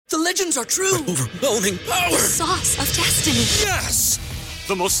The legends are true. Overwhelming power! Sauce of destiny. Yes!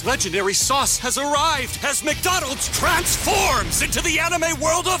 The most legendary sauce has arrived as McDonald's transforms into the anime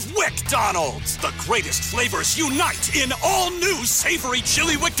world of WickDonald's. The greatest flavors unite in all new savory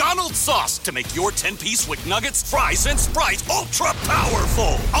chili McDonald's sauce to make your 10-piece Wick Nuggets, fries, and Sprite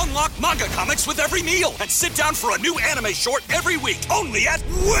ultra-powerful. Unlock manga comics with every meal and sit down for a new anime short every week only at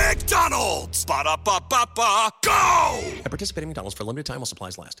WickDonald's. Ba-da-ba-ba-ba, go! At participating McDonald's for a limited time while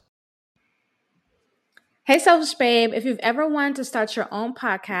supplies last. Hey, Selfish Babe, if you've ever wanted to start your own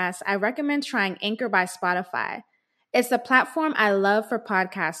podcast, I recommend trying Anchor by Spotify. It's the platform I love for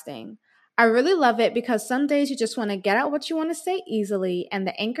podcasting. I really love it because some days you just want to get out what you want to say easily, and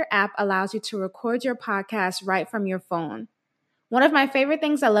the Anchor app allows you to record your podcast right from your phone. One of my favorite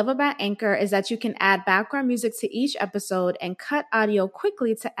things I love about Anchor is that you can add background music to each episode and cut audio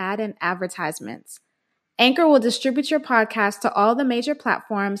quickly to add in advertisements. Anchor will distribute your podcast to all the major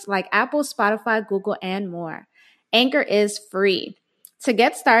platforms like Apple, Spotify, Google, and more. Anchor is free. To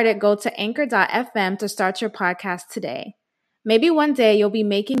get started, go to anchor.fm to start your podcast today. Maybe one day you'll be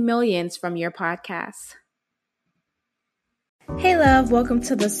making millions from your podcast. Hey love, welcome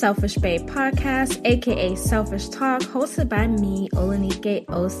to the Selfish Babe podcast, aka Selfish Talk, hosted by me, Olanike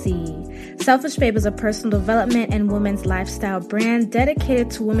OC. Selfish Babe is a personal development and women's lifestyle brand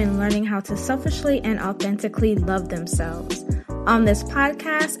dedicated to women learning how to selfishly and authentically love themselves. On this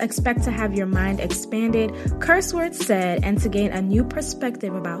podcast, expect to have your mind expanded, curse words said, and to gain a new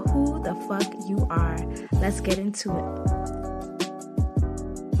perspective about who the fuck you are. Let's get into it.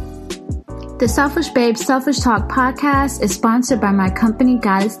 The Selfish Babe Selfish Talk podcast is sponsored by my company,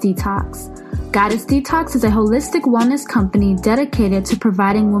 Goddess Detox. Goddess Detox is a holistic wellness company dedicated to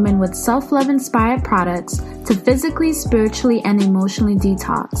providing women with self-love inspired products to physically, spiritually, and emotionally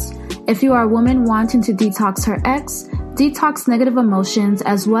detox. If you are a woman wanting to detox her ex, detox negative emotions,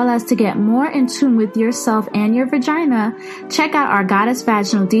 as well as to get more in tune with yourself and your vagina, check out our Goddess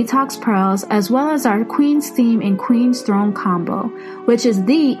Vaginal Detox Pearls, as well as our Queen's Theme and Queen's Throne combo, which is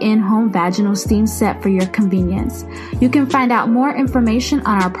the in-home vaginal steam set for your convenience. You can find out more information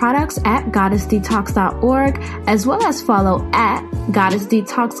on our products at goddessdetox.org, as well as follow at Goddess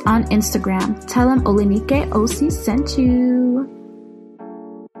Detox on Instagram. Tell them Olanike OC sent you.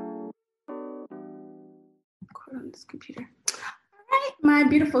 On this computer. All right, my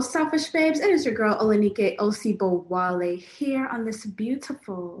beautiful selfish babes, it is your girl Olanike OC Bowale here on this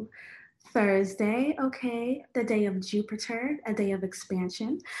beautiful Thursday, okay, the day of Jupiter, a day of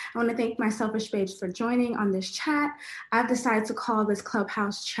expansion. I want to thank my selfish babes for joining on this chat. I've decided to call this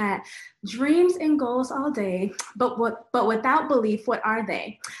clubhouse chat Dreams and Goals All Day, but without belief, what are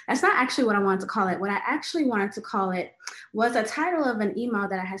they? That's not actually what I wanted to call it. What I actually wanted to call it was a title of an email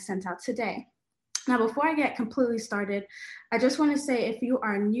that I had sent out today. Now, before I get completely started, I just want to say if you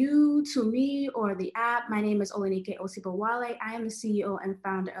are new to me or the app, my name is Olanike Osibowale. I am the CEO and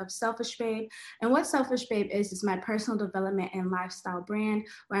founder of Selfish Babe. And what Selfish Babe is my personal development and lifestyle brand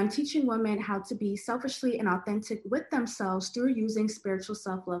where I'm teaching women how to be selfishly and authentic with themselves through using spiritual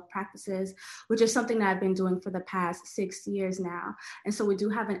self-love practices, which is something that I've been doing for the past 6 years now. And so we do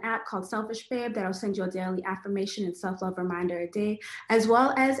have an app called Selfish Babe that'll send you a daily affirmation and self-love reminder a day, as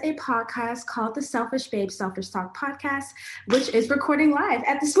well as a podcast called the Selfish Babe Selfish Talk Podcast, which is recording live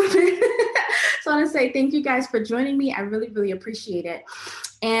at this moment. So I want to say thank you guys for joining me. I really, really appreciate it.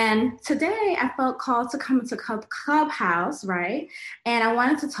 And today I felt called to come into Clubhouse, right? And I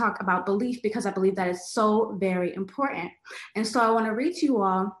wanted to talk about belief because I believe that is so very important. And so I want to read to you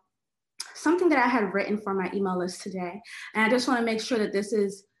all something that I had written for my email list today. And I just want to make sure that this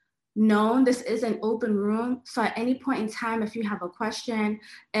is known. This is an open room. So at any point in time, if you have a question,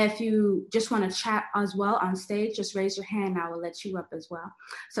 if you just want to chat as well on stage, just raise your hand and I will let you up as well.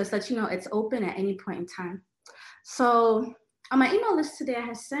 So it's let you know it's open at any point in time. So on my email list today, I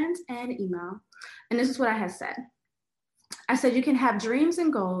have sent an email and this is what I have said. I said, you can have dreams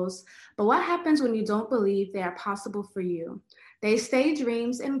and goals, but what happens when you don't believe they are possible for you? They stay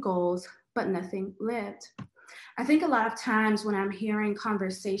dreams and goals, but nothing lived. I think a lot of times when I'm hearing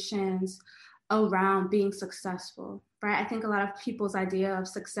conversations around being successful, right? I think a lot of people's idea of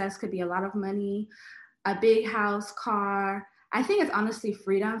success could be a lot of money, a big house, car. I think it's honestly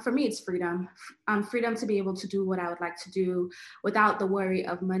freedom. For me, it's freedom. Freedom to be able to do what I would like to do without the worry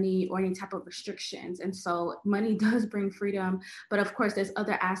of money or any type of restrictions. And so money does bring freedom, but of course there's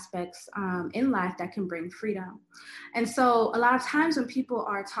other aspects in life that can bring freedom. And so a lot of times when people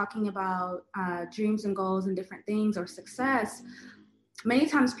are talking about dreams and goals and different things or success, many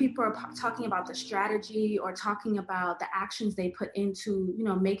times people are talking about the strategy or talking about the actions they put into,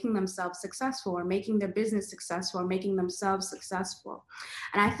 making themselves successful or making their business successful or making themselves successful.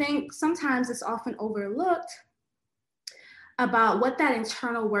 And I think sometimes it's often overlooked about what that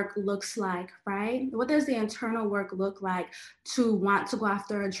internal work looks like, right? What does the internal work look like to want to go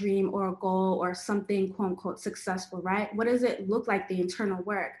after a dream or a goal or something, quote unquote, successful, right? What does it look like, the internal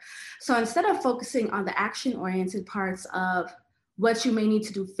work? So instead of focusing on the action-oriented parts of what you may need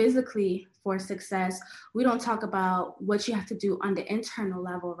to do physically for success, we don't talk about what you have to do on the internal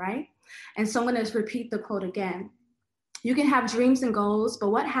level, right? And so I'm going to repeat the quote again. You can have dreams and goals, but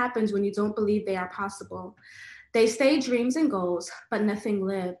what happens when you don't believe they are possible? They stay dreams and goals, but nothing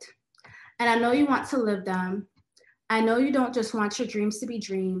lived. And I know you want to live them. I know you don't just want your dreams to be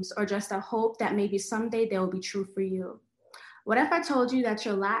dreams or just a hope that maybe someday they will be true for you. What if I told you that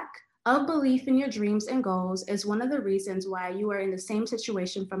your lack of belief in your dreams and goals is one of the reasons why you are in the same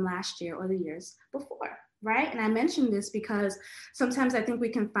situation from last year or the years before, right? And I mentioned this because sometimes I think we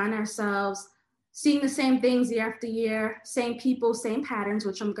can find ourselves seeing the same things year after year, same people, same patterns,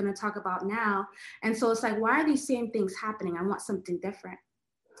 which I'm going to talk about now. And so it's like, why are these same things happening? I want something different.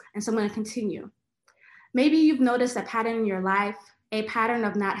 And so I'm going to continue. Maybe you've noticed a pattern in your life, a pattern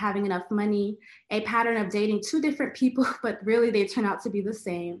of not having enough money, a pattern of dating two different people, but really they turn out to be the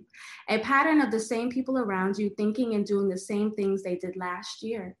same, a pattern of the same people around you thinking and doing the same things they did last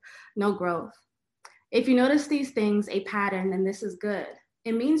year. No growth. If you notice these things, a pattern, then this is good.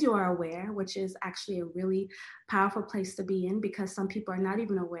 It means you are aware, which is actually a really powerful place to be in because some people are not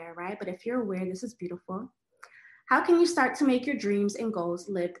even aware, right? But if you're aware, this is beautiful. How can you start to make your dreams and goals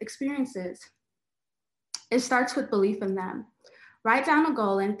lived experiences? It starts with belief in them. Write down a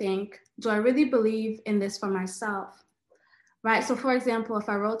goal and think, do I really believe in this for myself? Right? So for example, if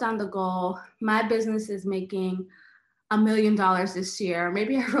I wrote down the goal, my business is making $1 million this year.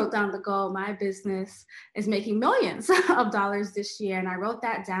 Maybe I wrote down the goal, my business is making millions of dollars this year. And I wrote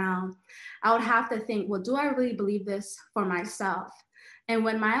that down. I would have to think, well, do I really believe this for myself? And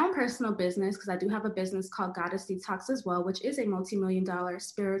when my own personal business, because I do have a business called Goddess Detox as well, which is a multi-million-dollar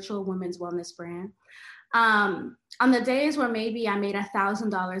spiritual women's wellness brand. On the days where maybe I made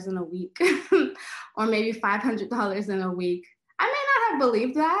 $1,000 in a week or maybe $500 in a week, I may not have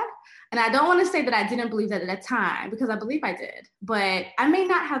believed that. And I don't want to say that I didn't believe that at the time because I believe I did, but I may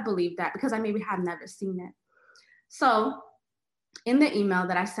not have believed that because I maybe have never seen it. So in the email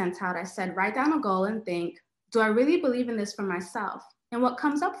that I sent out, I said, write down a goal and think, do I really believe in this for myself? And what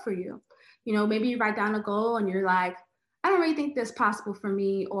comes up for you? Maybe you write down a goal and you're like, I don't really think this is possible for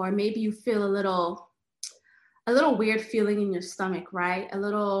me. Or maybe you feel a little weird feeling in your stomach, right? A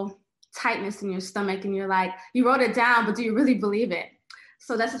little tightness in your stomach. And you're like, you wrote it down, but do you really believe it?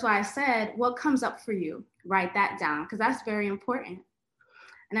 So this is why I said, what comes up for you? Write that down, because that's very important.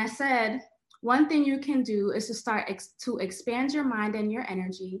 And I said, one thing you can do is to start to expand your mind and your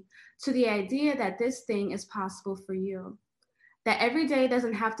energy to the idea that this thing is possible for you. That every day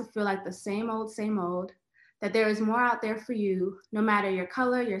doesn't have to feel like the same old, that there is more out there for you, no matter your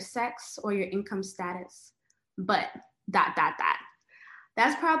color, your sex, or your income status. But ...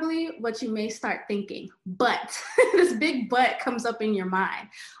 That's probably what you may start thinking. But this big but comes up in your mind.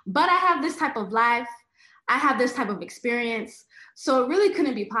 But I have this type of life. I have this type of experience. So it really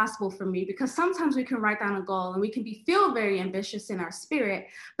couldn't be possible for me because sometimes we can write down a goal and we can feel very ambitious in our spirit.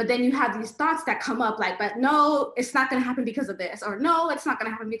 But then you have these thoughts that come up like, but no, it's not going to happen because of this. Or no, it's not going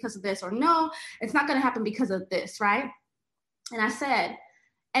to happen because of this. Or no, it's not going to happen because of this, right? And I said,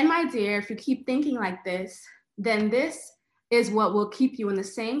 and my dear, if you keep thinking like this, then this is what will keep you in the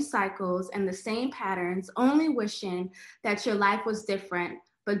same cycles and the same patterns, only wishing that your life was different,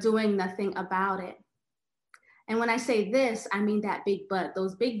 but doing nothing about it. And when I say this, I mean that big but,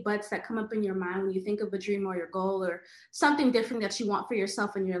 those big buts that come up in your mind when you think of a dream or your goal or something different that you want for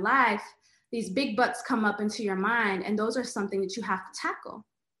yourself in your life. These big buts come up into your mind, and those are something that you have to tackle.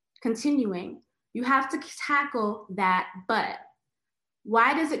 Continuing, you have to tackle that but.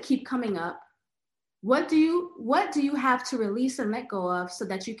 Why does it keep coming up? What do you have to release and let go of so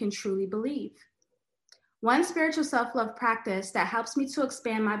that you can truly believe? One spiritual self-love practice that helps me to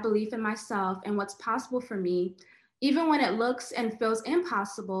expand my belief in myself and what's possible for me, even when it looks and feels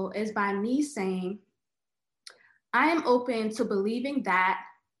impossible, is by me saying, I am open to believing that,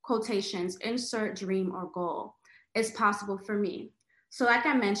 quotations, insert dream or goal, is possible for me. So like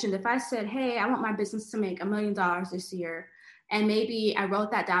I mentioned, if I said, hey, I want my business to make $1 million this year, and maybe I wrote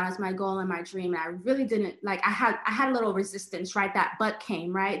that down as my goal and my dream. And I really didn't, I had a little resistance, right? That but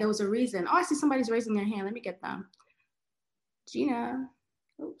came, right? There was a reason. Oh, I see somebody's raising their hand. Let me get them. Gina,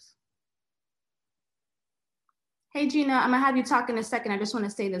 oops. Hey, Gina, I'm gonna have you talk in a second. I just want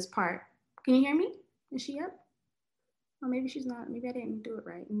to say this part. Can you hear me? Is she up? Oh, maybe she's not. Maybe I didn't do it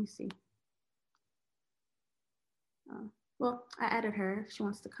right. Let me see. Well, I added her if she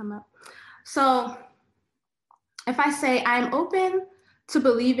wants to come up. So if I say I'm open to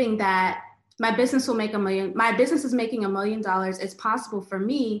believing that my business will make $1 million, my business is making $1 million, it's possible for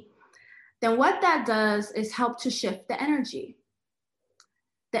me, then what that does is help to shift the energy.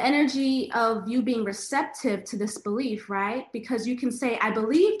 The energy of you being receptive to this belief, right? Because you can say, I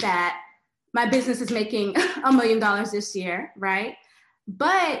believe that my business is making $1 million this year, right?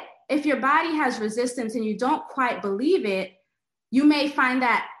 But if your body has resistance and you don't quite believe it, you may find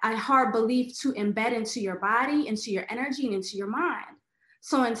that a hard belief to embed into your body, into your energy, and into your mind.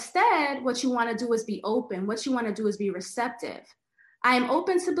 So instead, what you want to do is be open. What you want to do is be receptive. I am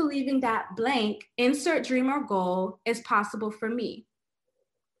open to believing that blank, insert dream or goal, is possible for me.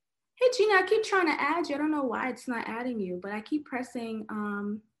 Hey, Gina, I keep trying to add you. I don't know why it's not adding you, but I keep pressing.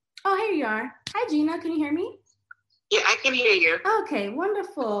 Oh, here you are. Hi, Gina. Can you hear me? Yeah, I can hear you. Okay,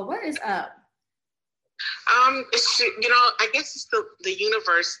 wonderful. What is up? I guess it's the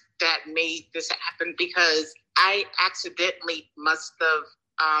universe that made this happen, because I accidentally must have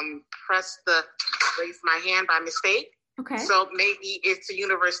pressed the raise my hand by mistake. Okay. So maybe it's the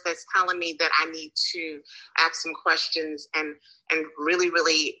universe that's telling me that I need to ask some questions and really,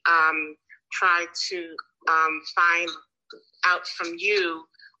 really try to find out from you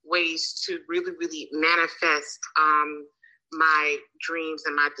ways to really, really manifest my dreams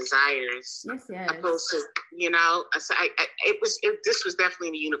and my desires. Yes. Opposed to, so this was definitely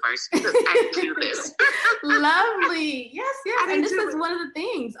in the universe, because I do this. Lovely. Yes. And this is one of the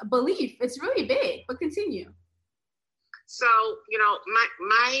things, belief. It's really big, but continue. So, I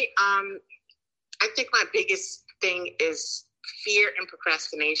think my biggest thing is fear and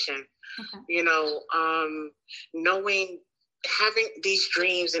procrastination. Okay. Having these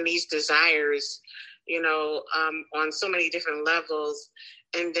dreams and these desires, on so many different levels,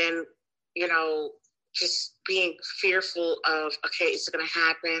 and then, just being fearful of, okay, it's going to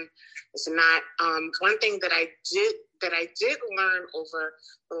happen. It's not. One thing that I did learn over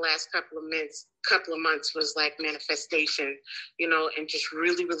the last couple of months was like manifestation, and just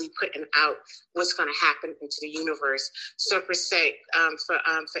really, really putting out what's going to happen into the universe. So for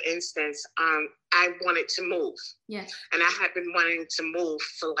instance, I wanted to move. Yes. And I had been wanting to move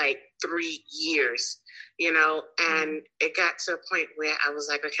for like 3 years, and it got to a point where I was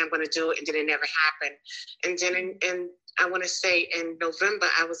like, okay, I'm going to do it. And then it never happened. And then I want to say in November,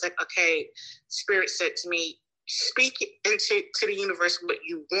 I was like, okay, Spirit said to me, speak it into the universe what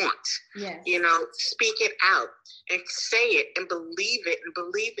you want. Yes. Speak it out and say it and believe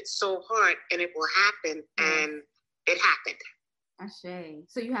it so hard, and it will happen. Yes. And it happened. Ashe.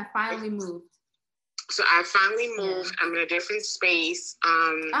 So you have finally moved. So I finally moved. Yeah. I'm in a different space.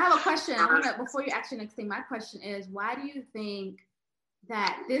 I have a question. Before you ask your next thing, my question is, why do you think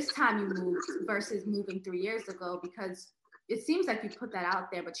that this time you moved versus moving 3 years ago? Because it seems like you put that out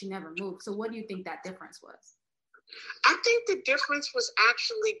there, but you never moved. So what do you think that difference was? I think the difference was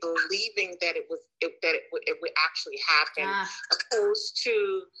actually believing that it would actually happen, opposed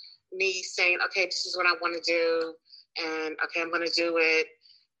to me saying, okay, this is what I want to do, and okay, I'm going to do it.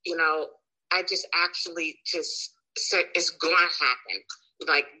 I just actually just said it's going to happen.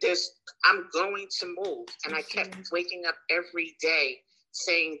 Like this, I'm going to move, and I kept waking up every day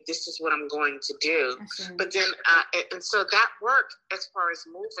saying this is what I'm going to do. But then, and so that worked as far as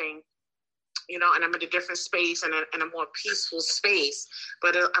moving. And I'm in a different space and a more peaceful space.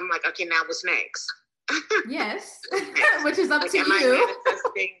 But I'm like, okay, now what's next? Yes, which is up to you. Am I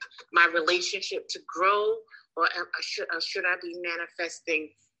manifesting my relationship to grow, or should I be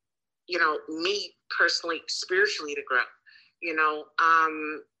manifesting, me personally, spiritually to grow?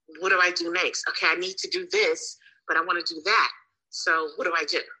 What do I do next? Okay, I need to do this, but I want to do that. So what do I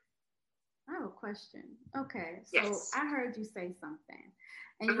do? I have a question. Okay, so yes. I heard you say something.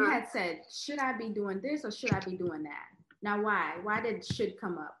 And you had said, should I be doing this or should I be doing that? Now, why? Why did should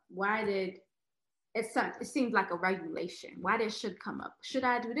come up? Why did it seemed like a regulation? Why did should come up? Should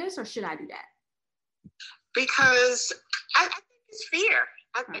I do this or should I do that? Because I think it's fear.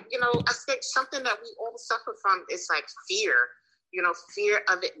 I think something that we all suffer from is like fear. Fear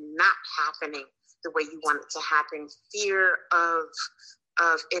of it not happening the way you want it to happen. Fear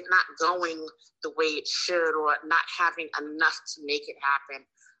of it not going the way it should, or not having enough to make it happen.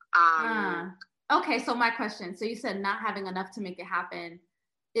 Okay, so my question. So you said not having enough to make it happen.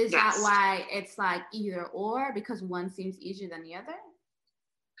 Is yes. that why it's like either or, because one seems easier than the other?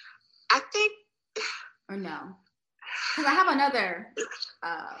 I think. Or no? Because I have another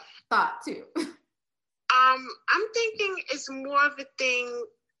thought too. I'm thinking it's more of a thing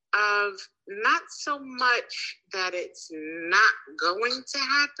of not so much that it's not going to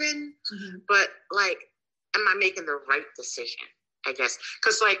happen, but like, am I making the right decision? I guess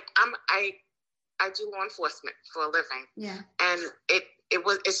because like I do law enforcement for a living, and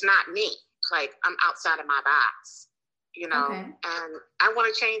it's not me. Like I'm outside of my box, you know, and I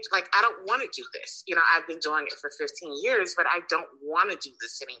want to change. Like I don't want to do this. You know, I've been doing it for 15 years, but I don't want to do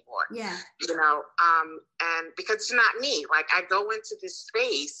this anymore. Yeah, you know, and because it's not me. Like I go into this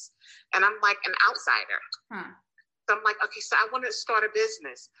space, and I'm like an outsider. So I'm like, okay, so I want to start a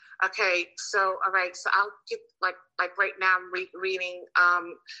business. Okay, so all right, so I'll get like right now I'm reading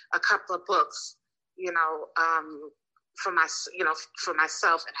a couple of books, you know, for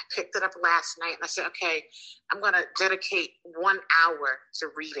myself, and I picked it up last night, and I said, okay, I'm gonna dedicate 1 hour to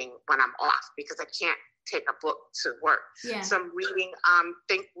reading when I'm off because I can't take a book to work. Yeah. So I'm reading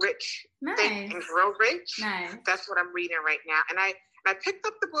Think Rich, Think and Grow Rich. Nice. That's what I'm reading right now, and I picked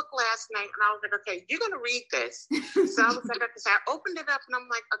up the book last night, and I was like, okay, you're going to read this. So I was like, okay, so I opened it up, and I'm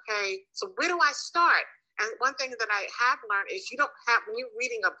like, okay, so where do I start? And one thing that I have learned is when you're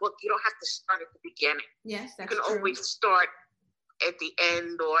reading a book, you don't have to start at the beginning. Yes, that's true. You can always start at the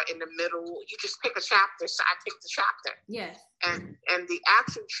end or in the middle. You just pick a chapter. So I picked the chapter. Yes. And the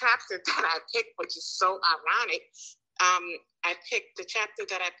actual chapter that I picked, which is so ironic, the chapter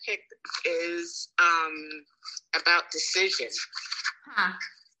that I picked is about decision.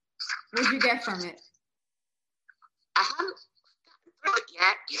 What did you get from it? I haven't gotten through it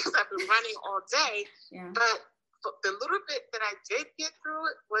yet because I've been running all day. Yeah. But the little bit that I did get through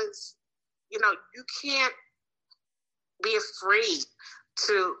it was, you know, you can't be afraid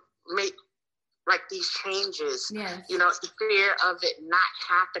to make like these changes. Yes. You know, the fear of it not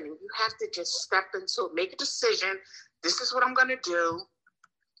happening. You have to just step into it, make a decision. This is what I'm going to do.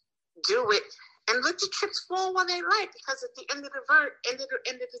 Do it. And let the chips fall where they like, because at the end of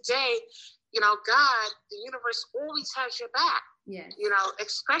the day, you know, God, the universe always has your back. Yes. You know,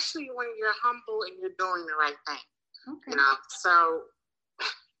 especially when you're humble and you're doing the right thing. Okay. You know, so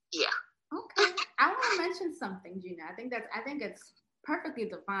yeah. Okay. I want to mention something, Gina. I think it's perfectly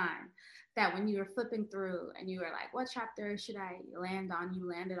divine that when you were flipping through and you were like, what chapter should I land on? You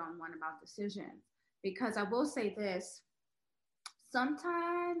landed on one about decisions. Because I will say this,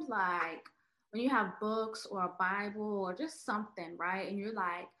 sometimes like when you have books or a Bible or just something, right? And you're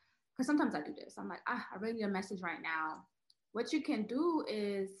like, because sometimes I do this. I'm like, I really need a message right now. What you can do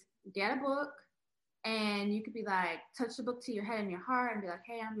is get a book and you could be like, touch the book to your head and your heart and be like,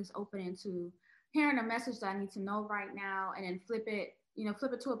 hey, I'm just open to hearing a message that I need to know right now, and then flip it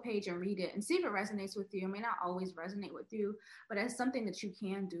to a page and read it and see if it resonates with you. It may not always resonate with you, but it's something that you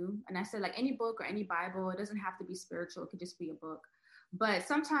can do. And I said, like any book or any Bible, it doesn't have to be spiritual. It could just be a book. But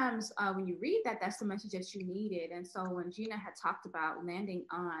sometimes when you read that, that's the message that you needed. And so when Gina had talked about landing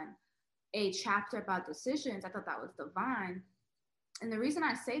on a chapter about decisions, I thought that was divine. And the reason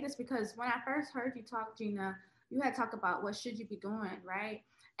I say this, because when I first heard you talk, Gina, you had talked about what should you be doing, right?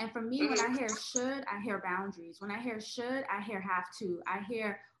 And for me, when I hear should, I hear boundaries. When I hear should, I hear have to. I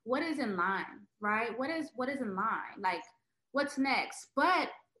hear what is in line, right? What is in line? Like, what's next? But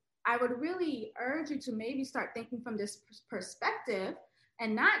I would really urge you to maybe start thinking from this perspective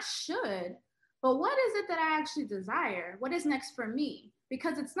and not should, but what is it that I actually desire? What is next for me?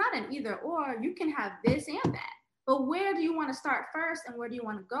 Because it's not an either or. You can have this and that. But where do you want to start first and where do you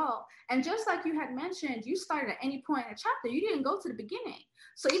want to go? And just like you had mentioned, you started at any point in a chapter. You didn't go to the beginning.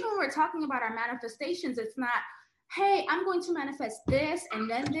 So even when we're talking about our manifestations, it's not, hey, I'm going to manifest this and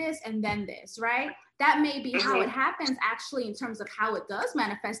then this and then this, right? That may be how it happens actually in terms of how it does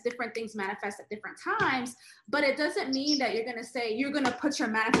manifest. Different things manifest at different times, but it doesn't mean that you're going to say, you're going to put your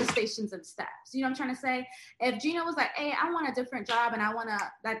manifestations in steps. You know what I'm trying to say? If Gina was like, hey, I want a different job and I want to,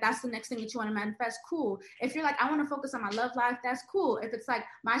 that's the next thing that you want to manifest, cool. If you're like, I want to focus on my love life, that's cool. If it's like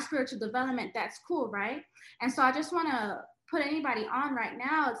my spiritual development, that's cool, right? And so I just want to put anybody on right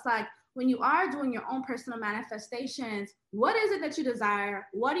now. It's like, when you are doing your own personal manifestations, what is it that you desire?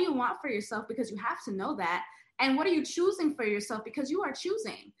 What do you want for yourself? Because you have to know that. And what are you choosing for yourself? Because you are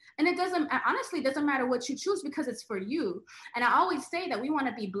choosing. And it honestly doesn't matter what you choose because it's for you. And I always say that we want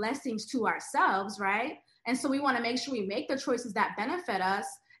to be blessings to ourselves, right? And so we want to make sure we make the choices that benefit us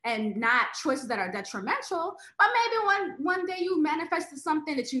and not choices that are detrimental. But maybe one day you manifested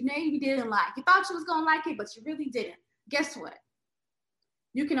something that you maybe didn't like. You thought you was going to like it, but you really didn't. Guess what?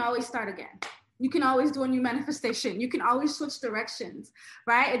 You can always start again. You can always do a new manifestation. You can always switch directions,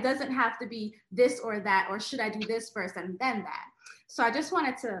 right? It doesn't have to be this or that, or should I do this first and then that? So I just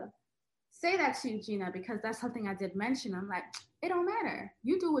wanted to say that to you, Gina, because that's something I did mention. I'm like, it don't matter.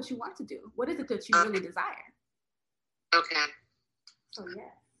 You do what you want to do. What is it that you really desire? Okay. So, yeah.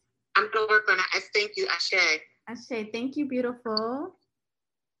 I'm going to work on it. I thank you, Ashe. Ashe, thank you, beautiful.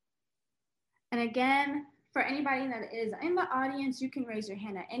 And again, for anybody that is in the audience, you can raise your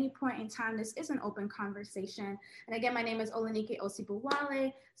hand at any point in time. This is an open conversation. And again, my name is Olanike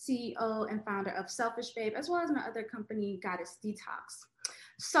Osibowale, CEO and founder of Selfish Babe, as well as my other company, Goddess Detox.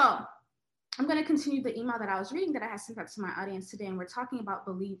 So I'm going to continue the email that I was reading that I had sent out to my audience today. And we're talking about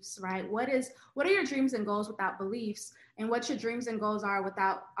beliefs, right? What are your dreams and goals without beliefs? And what your dreams and goals are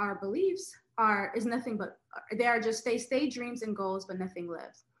without our beliefs is nothing but, they are just, they stay dreams and goals, but nothing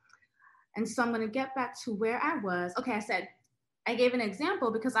lives. And so I'm going to get back to where I was. Okay, I gave an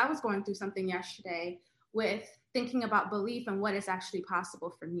example because I was going through something yesterday with thinking about belief and what is actually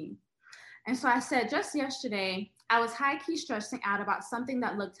possible for me. And so I said, just yesterday, I was high-key stressing out about something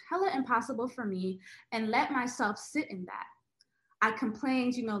that looked hella impossible for me and let myself sit in that. I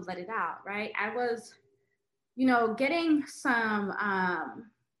complained, let it out, right? I was, getting some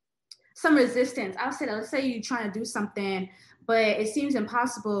resistance. Let's say you're trying to do something, but it seems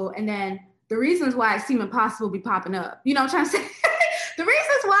impossible. And then the reasons why it seems impossible be popping up. You know what I'm trying to say? The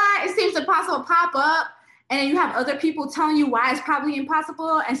reasons why it seems impossible pop up, and then you have other people telling you why it's probably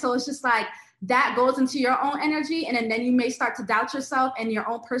impossible. And so it's just like that goes into your own energy. And then you may start to doubt yourself and your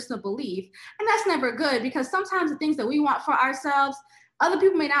own personal belief. And that's never good, because sometimes the things that we want for ourselves, other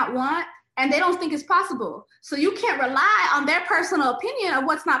people may not want, and they don't think it's possible. So you can't rely on their personal opinion of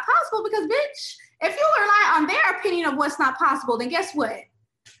what's not possible, because bitch, if you rely on their opinion of what's not possible, then guess what?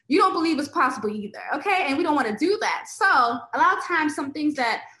 You don't believe it's possible either, okay? And we don't want to do that. So a lot of times some things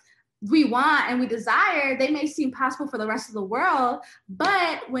that we want and we desire, they may seem possible for the rest of the world,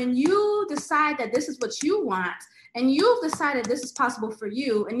 but when you decide that this is what you want, and you've decided this is possible for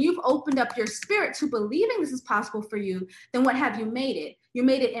you, and you've opened up your spirit to believing this is possible for you, then what have you made it? You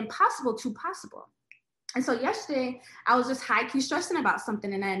made it impossible to possible. And so yesterday, I was just high-key stressing about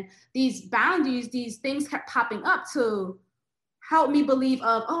something, and then these boundaries, these things kept popping up to help me believe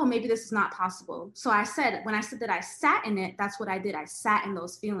of, oh, maybe this is not possible. So when I said that I sat in it, that's what I did. I sat in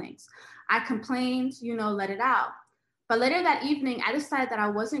those feelings. I complained, let it out. But later that evening, I decided that I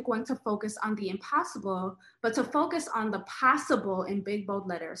wasn't going to focus on the impossible, but to focus on the possible in big, bold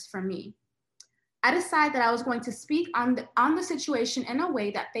letters for me. I decided that I was going to speak on the situation in a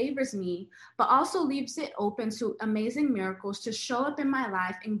way that favors me, but also leaves it open to amazing miracles to show up in my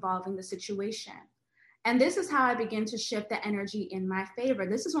life involving the situation. And this is how I begin to shift the energy in my favor.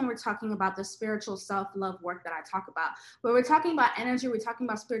 This is when we're talking about the spiritual self-love work that I talk about. When we're talking about energy, we're talking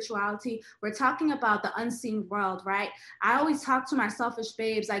about spirituality, we're talking about the unseen world, right? I always talk to my selfish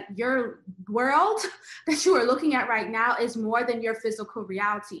babes, like, your world that you are looking at right now is more than your physical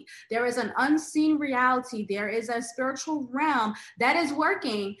reality. There is an unseen reality. There is a spiritual realm that is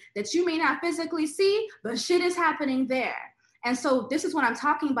working that you may not physically see, but shit is happening there. And so this is what I'm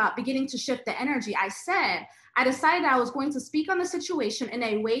talking about, beginning to shift the energy. I decided I was going to speak on the situation in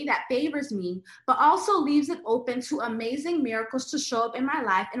a way that favors me, but also leaves it open to amazing miracles to show up in my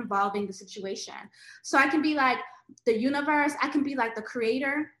life involving the situation. So I can be like the universe. I can be like the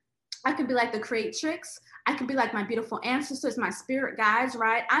creator. I can be like the creatrix. I can be like my beautiful ancestors, my spirit guides,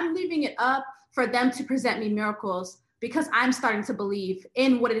 right? I'm leaving it up for them to present me miracles because I'm starting to believe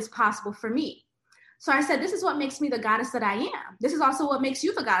in what is possible for me. So I said, this is what makes me the goddess that I am. This is also what makes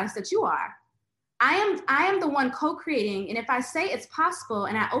you the goddess that you are. I am the one co-creating. And if I say it's possible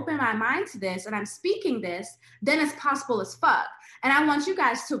and I open my mind to this and I'm speaking this, then it's possible as fuck. And I want you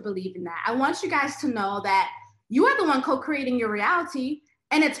guys to believe in that. I want you guys to know that you are the one co-creating your reality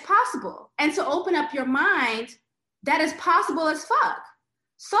and it's possible. And to open up your mind, that is possible as fuck.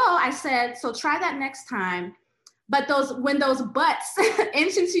 So I said, so try that next time. But when those butts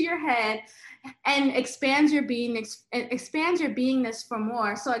inch into your head, and expand your beingness for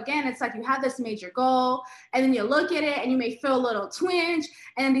more. So again, it's like you have this major goal, and then you look at it and you may feel a little twinge,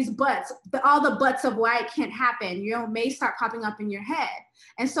 and these butts, all the butts of why it can't happen, may start popping up in your head.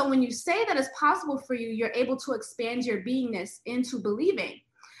 And so when you say that it's possible for you, you're able to expand your beingness into believing.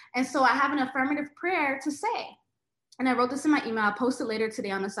 And so I have an affirmative prayer to say. And I wrote this in my email. I'll post it later today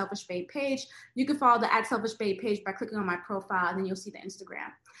on the Selfish Babe page. You can follow the @SelfishBabe page by clicking on my profile, and then you'll see the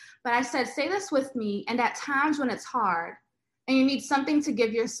Instagram. But I said, say this with me. And at times when it's hard and you need something to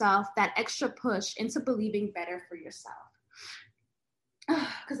give yourself that extra push into believing better for yourself.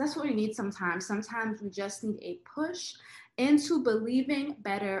 Because that's what we need sometimes. Sometimes we just need a push into believing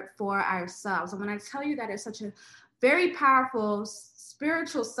better for ourselves. And when I tell you that, it's such a very powerful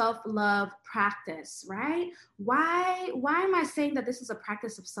spiritual self-love practice, right? Why am I saying that this is a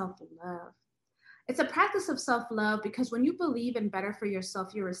practice of self-love? It's a practice of self-love because when you believe in better for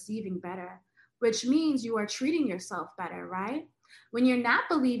yourself, you're receiving better, which means you are treating yourself better, right? When you're not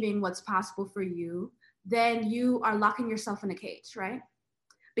believing what's possible for you, then you are locking yourself in a cage, right?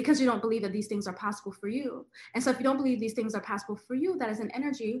 Because you don't believe that these things are possible for you. And so if you don't believe these things are possible for you, that is an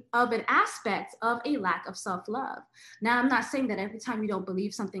energy of an aspect of a lack of self-love. Now, I'm not saying that every time you don't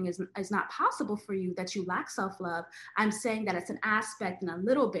believe something is not possible for you, that you lack self-love. I'm saying that it's an aspect and a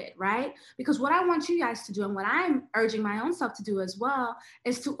little bit, right? Because what I want you guys to do, and what I'm urging my own self to do as well,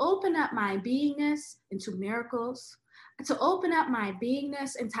 is to open up my beingness into miracles, to open up my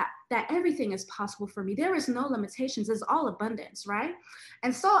beingness and that everything is possible for me. There is no limitations. It's all abundance, right?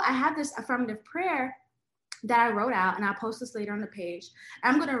 And so I have this affirmative prayer that I wrote out, and I'll post this later on the page.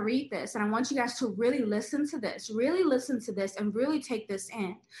 I'm going to read this, and I want you guys to really listen to this, and really take this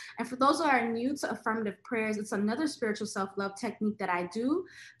in. And for those who are new to affirmative prayers, it's another spiritual self-love technique that I do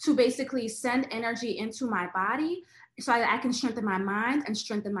to basically send energy into my body so that I can strengthen my mind and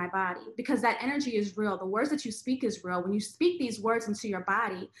strengthen my body, because that energy is real. The words that you speak is real. When you speak these words into your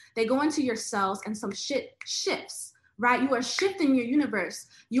body, they go into your cells and some shit shifts, right? You are shifting your universe.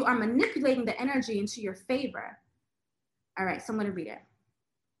 You are manipulating the energy into your favor. All right, so I'm going to read it.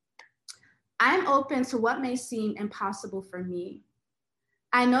 I'm open to what may seem impossible for me.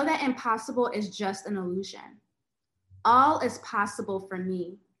 I know that impossible is just an illusion. All is possible for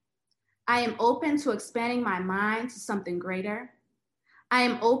me. I am open to expanding my mind to something greater. I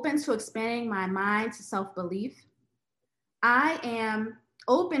am open to expanding my mind to self-belief. I am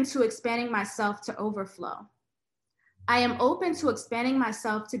open to expanding myself to overflow. I am open to expanding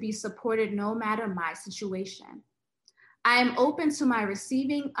myself to be supported no matter my situation. I am open to my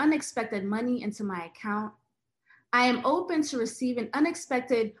receiving unexpected money into my account. I am open to receiving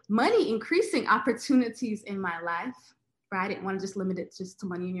unexpected money increasing opportunities in my life. Right? I didn't want to just limit it just to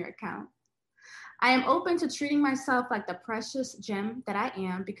money in your account. I am open to treating myself like the precious gem that I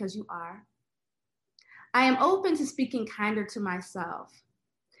am, because you are. I am open to speaking kinder to myself.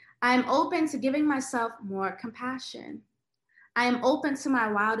 I am open to giving myself more compassion. I am open to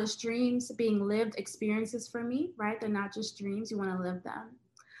my wildest dreams being lived experiences for me, right? They're not just dreams, you want to live them.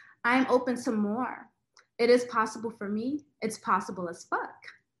 I am open to more. It is possible for me. It's possible as fuck.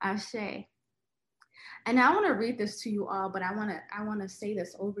 Ashe. And now I want to read this to you all, but I want to say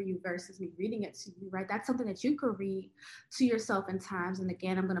this over you versus me reading it to you, right? That's something that you could read to yourself in times. And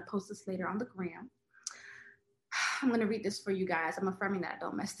again, I'm going to post this later on the gram. I'm going to read this for you guys. I'm affirming that I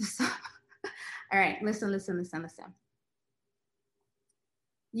don't mess this up. All right, listen.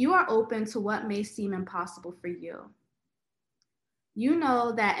 You are open to what may seem impossible for you. You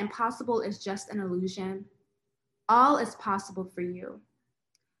know that impossible is just an illusion. All is possible for you.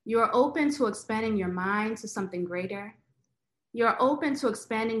 You are open to expanding your mind to something greater. You are open to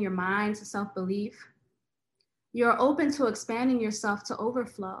expanding your mind to self-belief. You are open to expanding yourself to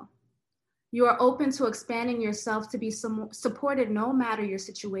overflow. You are open to expanding yourself to be supported no matter your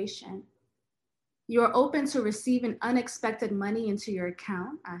situation. You are open to receiving unexpected money into your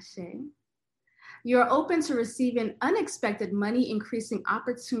account, Ashe. You are open to receiving unexpected money increasing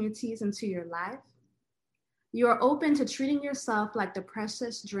opportunities into your life. You are open to treating yourself like the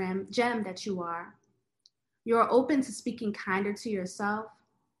precious gem that you are. You are open to speaking kinder to yourself.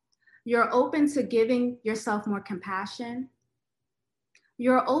 You are open to giving yourself more compassion.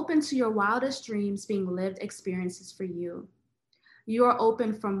 You are open to your wildest dreams being lived experiences for you. You are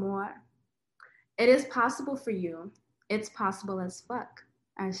open for more. It is possible for you. It's possible as fuck.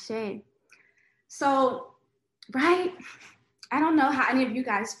 Ashe. So, right? I don't know how any of you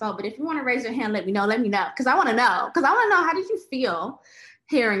guys felt, but if you want to raise your hand, let me know. Because I want to know. How did you feel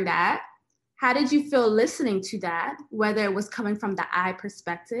hearing that? How did you feel listening to that? Whether it was coming from the I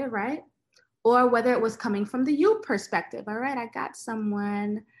perspective, right? Or whether it was coming from the you perspective. All right, I got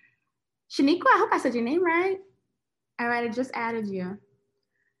someone. Shaniqua, I hope I said your name right. All right, I just added you.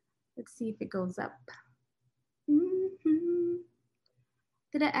 Let's see if it goes up. Mm-hmm.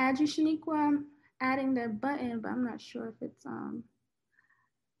 Did I add you, Shaniqua? I'm adding the button, but I'm not sure if it's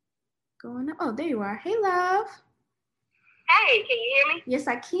going up. Oh, there you are. Hey, love. Hey, can you hear me? Yes,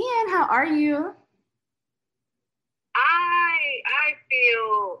 I can. How are you?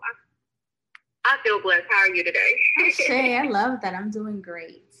 I feel blessed. How are you today? Shay, I love that. I'm doing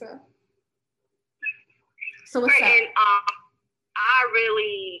great. So what's up? And I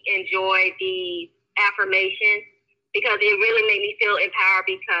really enjoyed the affirmation because it really made me feel empowered.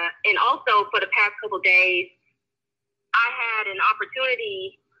 And also for the past couple of days, I had an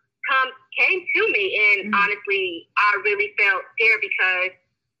opportunity came to me, and honestly, I really felt scared because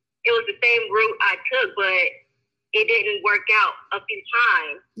it was the same route I took, but it didn't work out a few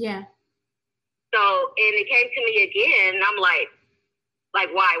times. Yeah. So, and it came to me again, and I'm like,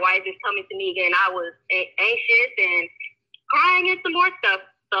 why? Why is this coming to me again? I was anxious and crying and some more stuff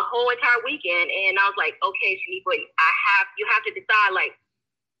the whole entire weekend, and I was like, okay, Shaniqua, you have to decide, like,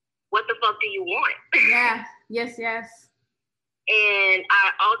 what the fuck do you want? Yeah. Yes. And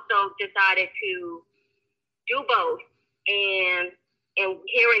I also decided to do both. And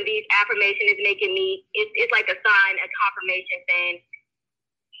hearing these affirmations is making me, it's like a sign, a confirmation saying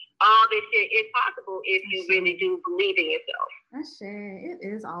all this shit is possible if you really do believe in yourself. That's it. It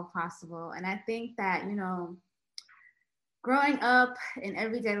is all possible. And I think that, growing up in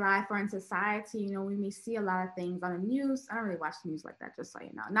everyday life or in society, we may see a lot of things on the news. I don't really watch the news like that, just so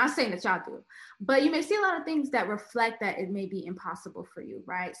you know. Not saying that y'all do, but you may see a lot of things that reflect that it may be impossible for you,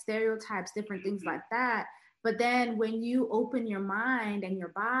 right? Stereotypes, different things like that. But then when you open your mind and your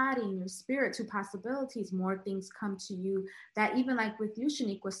body and your spirit to possibilities, more things come to you that even like with you,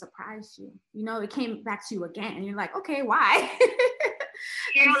 Shaniqua, surprised you. It came back to you again and you're like, okay, why?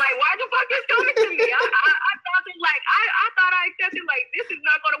 Like, why the fuck is coming to me? I thought it like, I thought I accepted like, this is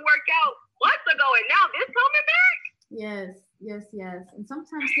not going to work out months ago and now this coming back? Yes. And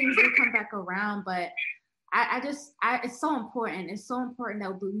sometimes things do come back around, but it's so important. It's so important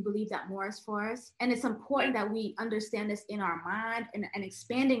that we believe that more is for us. And it's important that we understand this in our mind and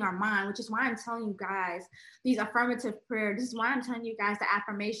expanding our mind, which is why I'm telling you guys these affirmative prayers. This is why I'm telling you guys the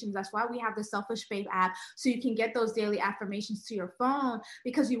affirmations. That's why we have the Selfish Faith app, so you can get those daily affirmations to your phone,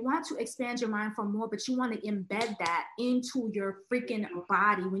 because you want to expand your mind for more, but you want to embed that into your freaking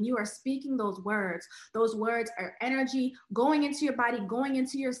body. When you are speaking those words are energy going into your body, going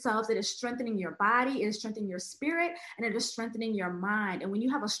into yourselves. It is strengthening your body. It is strengthening your spirit, and it is strengthening your mind. And when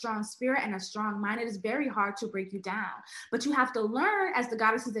you have a strong spirit and a strong mind, it is very hard to break you down, but you have to learn, as the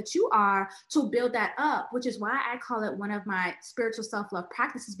goddesses that you are, to build that up, which is why I call it one of my spiritual self-love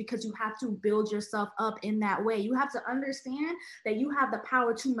practices, because you have to build yourself up in that way. You have to understand that you have the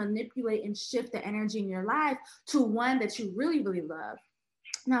power to manipulate and shift the energy in your life to one that you really, really love.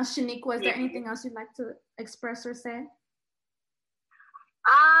 Now, Shaniqua, is there anything else you'd like to express or say?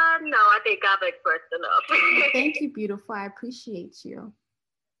 No, I think I've expressed enough. Thank you, beautiful. I appreciate you.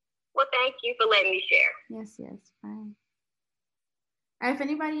 Well, thank you for letting me share. Yes, fine. If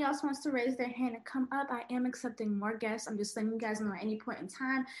anybody else wants to raise their hand and come up, I am accepting more guests. I'm just letting you guys know at any point in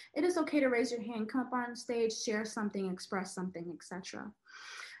time, it is okay to raise your hand, come up on stage, share something, express something, etc.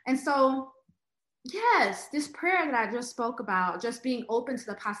 And so, yes, this prayer that I just spoke about, just being open to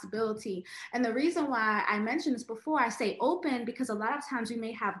the possibility. And the reason why I mentioned this before, I say open, because a lot of times we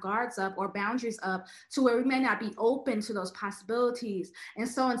may have guards up or boundaries up to where we may not be open to those possibilities. And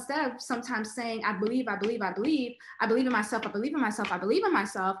so instead of sometimes saying, I believe in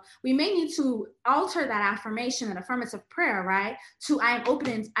myself, we may need to alter that affirmation, an affirmative prayer, right? To I am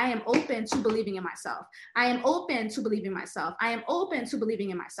open to believing in myself. I am open to believing myself. I am open to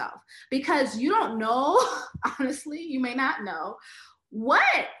believing in myself. Because you don't know, honestly, you may not know what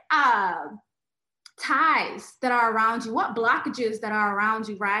ties that are around you, what blockages that are around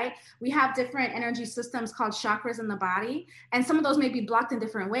you, right? We have different energy systems called chakras in the body, and some of those may be blocked in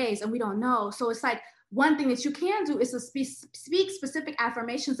different ways, and we don't know. So it's like, one thing that you can do is to speak specific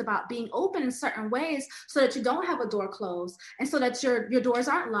affirmations about being open in certain ways, so that you don't have a door closed, and so that your doors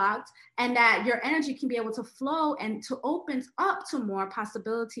aren't locked, and that your energy can be able to flow and to open up to more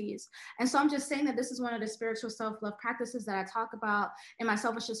possibilities. And so I'm just saying that this is one of the spiritual self-love practices that I talk about in my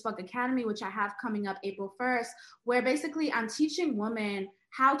Selfish as Fuck Academy, which I have coming up April 1st, where basically I'm teaching women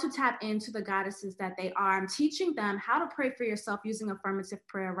how to tap into the goddesses that they are. I'm teaching them how to pray for yourself using affirmative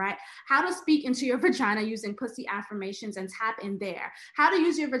prayer, right? How to speak into your vagina using pussy affirmations and tap in there. How to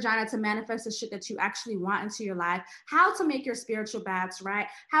use your vagina to manifest the shit that you actually want into your life. How to make your spiritual baths, right?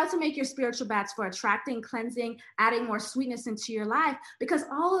 How to make your spiritual baths for attracting, cleansing, adding more sweetness into your life. Because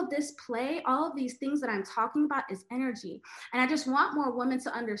all of this play, all of these things that I'm talking about is energy. And I just want more women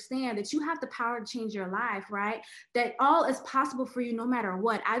to understand that you have the power to change your life, right? That all is possible for you no matter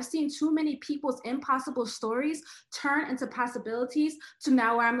what. I've seen too many people's impossible stories turn into possibilities to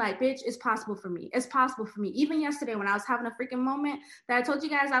now where I'm like, bitch, it's possible for me. It's possible for me. Even yesterday when I was having a freaking moment that I told you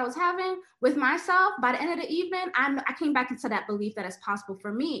guys I was having with myself, by the end of the evening, I came back into that belief that it's possible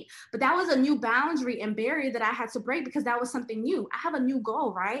for me. But that was a new boundary and barrier that I had to break, because that was something new. I have a new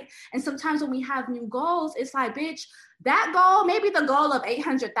goal, right? And sometimes when we have new goals, it's like, bitch, that goal, maybe the goal of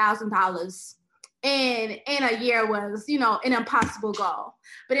 $800,000 in a year was, you know, an impossible goal.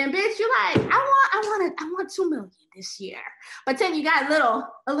 But then, bitch, you're like, I want 2 million this year. But then you got a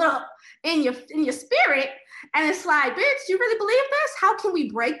little in your spirit, and it's like, bitch, you really believe this? How can we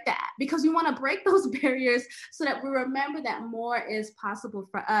break that? Because we want to break those barriers so that we remember that more is possible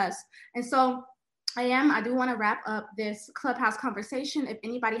for us. And so I do want to wrap up this Clubhouse conversation. If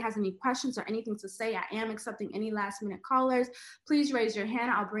anybody has any questions or anything to say, I am accepting any last minute callers. Please raise your hand.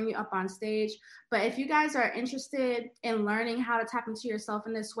 I'll bring you up on stage. But if you guys are interested in learning how to tap into yourself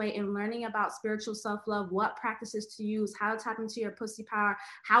in this way and learning about spiritual self-love, what practices to use, how to tap into your pussy power,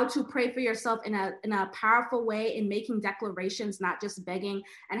 how to pray for yourself in a powerful way in making declarations, not just begging,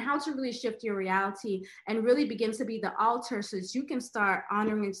 and how to really shift your reality and really begin to be the altar so that you can start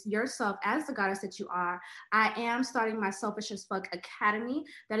honoring yourself as the goddess that you are. I am starting my Selfish as Fuck Academy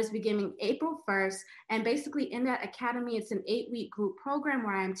that is beginning April 1st. And basically in that academy, it's an 8-week group program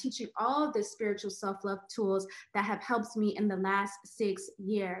where I am teaching all of the spiritual self-love tools that have helped me in the last 6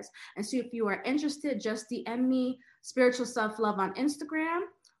 years. And so if you are interested, just DM me Spiritual Self-Love on Instagram,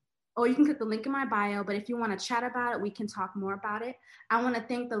 or you can click the link in my bio. But if you want to chat about it, we can talk more about it. I want to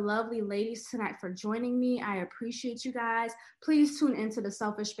thank the lovely ladies tonight for joining me. I appreciate you guys. Please tune into the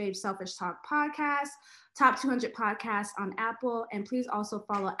Selfish Babe Selfish Talk podcast, Top 200 podcasts on Apple. And please also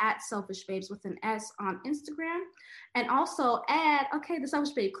follow at Selfish Babes with an S on Instagram. And also add, the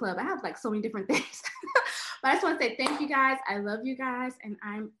Selfish Babe Club. I have like so many different things. But I just want to say thank you guys. I love you guys. And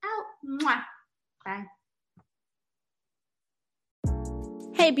I'm out. Mwah. Bye.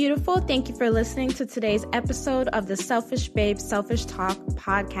 Hey, beautiful. Thank you for listening to today's episode of the Selfish Babe Selfish Talk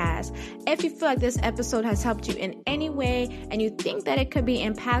podcast. If you feel like this episode has helped you in any way and you think that it could be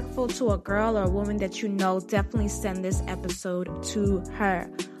impactful to a girl or a woman that you know, definitely send this episode to her.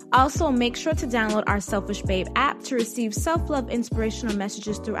 Also, make sure to download our Selfish Babe app to receive self-love inspirational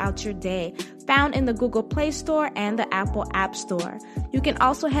messages throughout your day, found in the Google Play Store and the Apple App Store. You can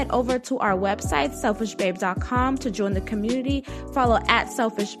also head over to our website, selfishbabe.com, to join the community. Follow at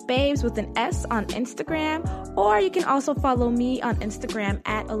Selfish Babes with an S on Instagram, or you can also follow me on Instagram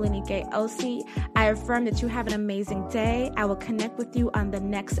at OleniGayOC. I affirm that you have an amazing day. I will connect with you on the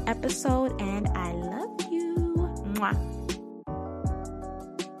next episode, and I love you. Mwah.